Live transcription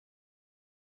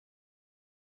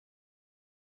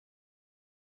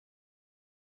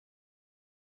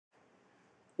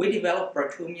We developed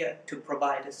BraTumIA to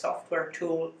provide a software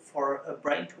tool for a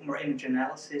brain tumor image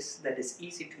analysis that is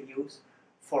easy to use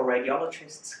for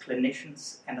radiologists,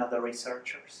 clinicians, and other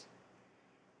researchers.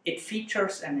 It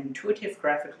features an intuitive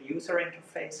graphical user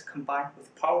interface combined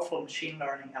with powerful machine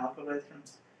learning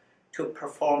algorithms to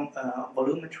perform a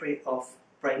volumetry of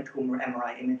brain tumor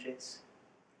MRI images.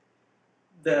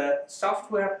 The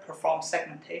software performs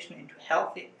segmentation into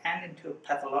healthy and into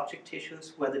pathologic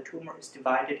tissues where the tumor is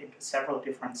divided into several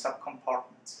different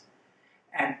subcompartments.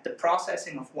 And the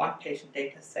processing of one patient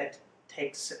dataset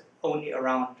takes only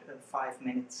around 5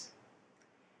 minutes.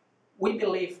 We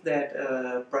believe that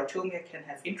BraTumIA can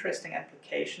have interesting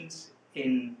applications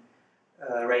in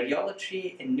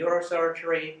radiology, in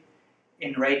neurosurgery,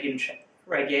 in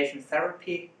radiation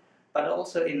therapy, but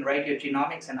also in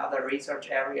radiogenomics and other research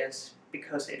areas,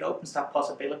 because it opens up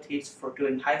possibilities for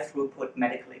doing high-throughput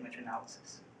medical image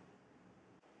analysis.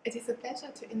 It is a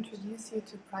pleasure to introduce you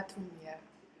to BraTumIA.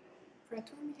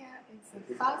 BraTumIA is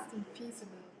a fast and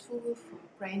feasible tool for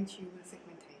brain tumor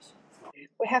segmentation.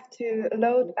 We have to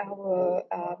load our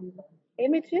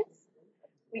images,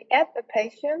 we add the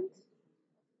patient,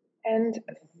 and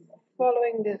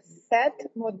following the set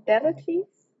modalities,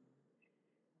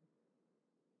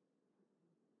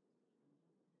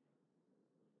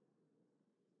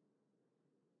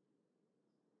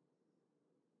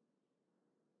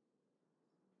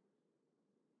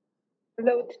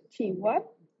 load T1,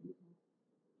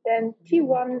 then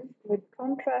T1 with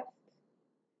contrast,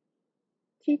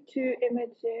 T2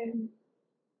 imaging,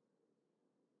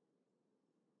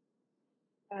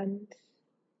 and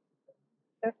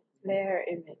a flare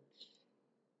image.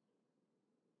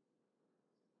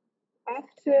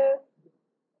 After,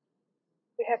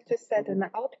 we have to set an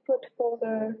output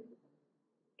folder,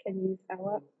 can use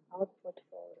our output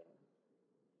folder.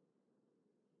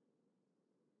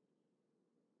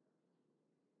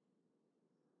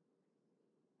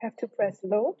 Have to press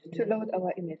load to load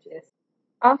our images.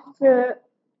 After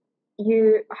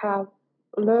you have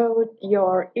loaded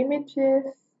your images,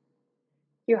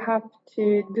 you have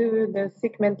to do the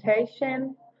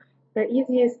segmentation. The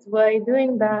easiest way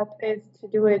doing that is to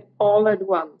do it all at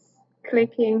once,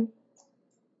 clicking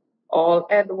all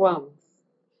at once.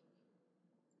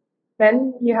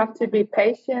 Then you have to be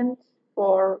patient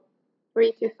for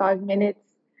 3 to 5 minutes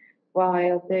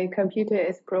while the computer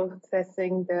is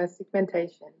processing the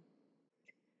segmentation.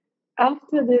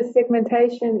 After the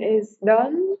segmentation is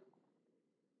done,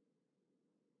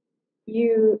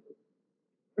 you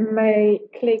may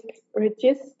click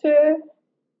register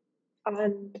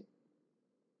and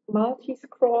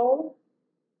multi-scroll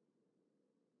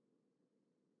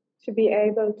to be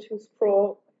able to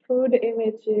scroll through the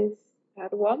images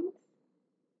at once.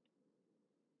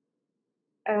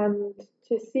 And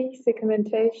to see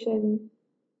segmentation,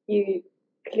 you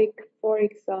click, for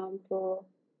example,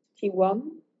 T1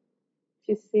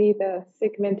 to see the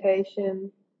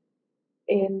segmentation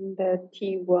in the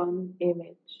T1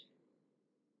 image.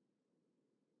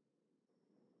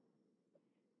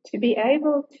 To be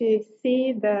able to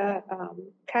see the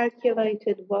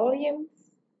calculated volumes,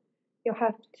 you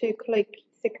have to click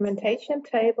segmentation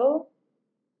table,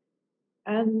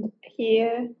 and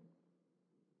here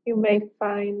you may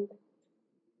find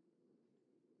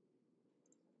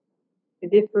the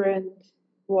different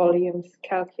volumes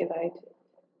calculated.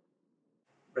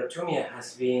 BraTumIA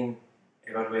has been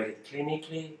evaluated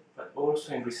clinically, but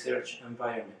also in research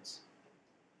environments.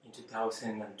 In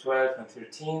 2012 and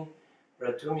 2013,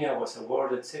 BraTumIA was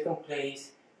awarded second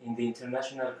place in the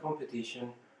international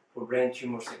competition for brain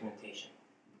tumor segmentation.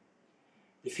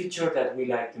 The feature that we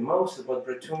like the most about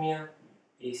BraTumIA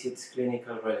is its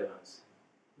clinical relevance.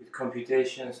 With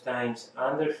computations times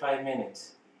under 5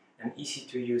 minutes, an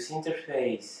easy-to-use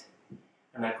interface,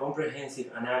 and a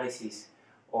comprehensive analysis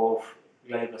of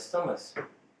glioblastomas,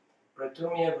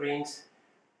 BraTumIA brings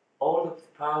all of the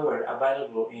power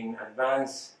available in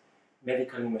advanced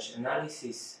medical image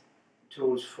analysis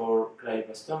tools for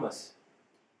glioblastomas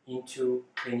into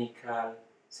clinical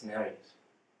scenarios.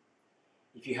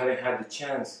 If you haven't had the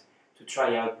chance to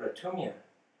try out BraTumIA,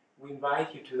 we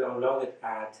invite you to download it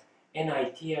at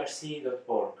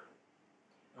nitrc.org,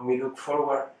 and we look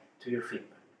forward to your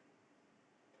feedback.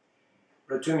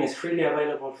 BraTumIA is freely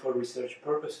available for research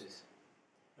purposes,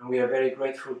 and we are very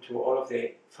grateful to all of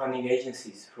the funding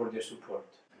agencies for their support.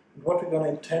 What we're going to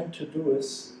intend to do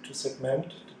is to segment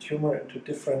the tumor into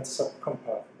different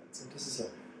subcompartments. And this is a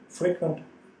frequent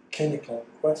clinical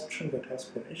question that has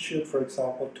been issued, for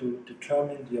example, to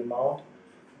determine the amount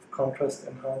of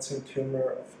contrast-enhancing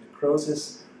tumor, of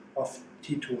necrosis, of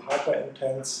T2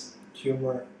 hyperintense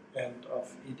tumor, and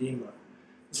of edema.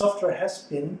 The software has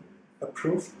been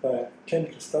approved by a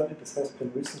clinical study. This has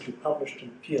been recently published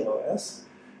in PLOS,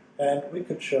 and we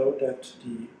could show that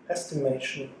the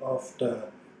estimation of the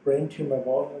brain tumor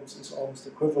volumes is almost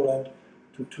equivalent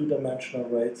to two-dimensional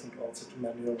rates and also to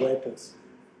manual raters.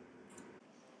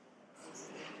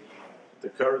 The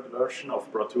current version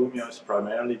of BraTumIA is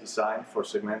primarily designed for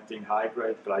segmenting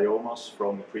high-grade gliomas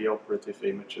from preoperative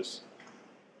images.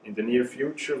 In the near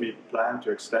future, we plan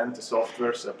to extend the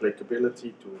software's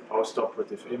applicability to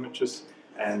postoperative images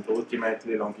and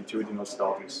ultimately longitudinal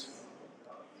studies.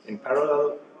 In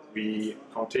parallel, we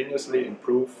continuously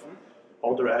improve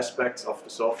other aspects of the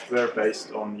software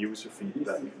based on user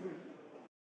feedback.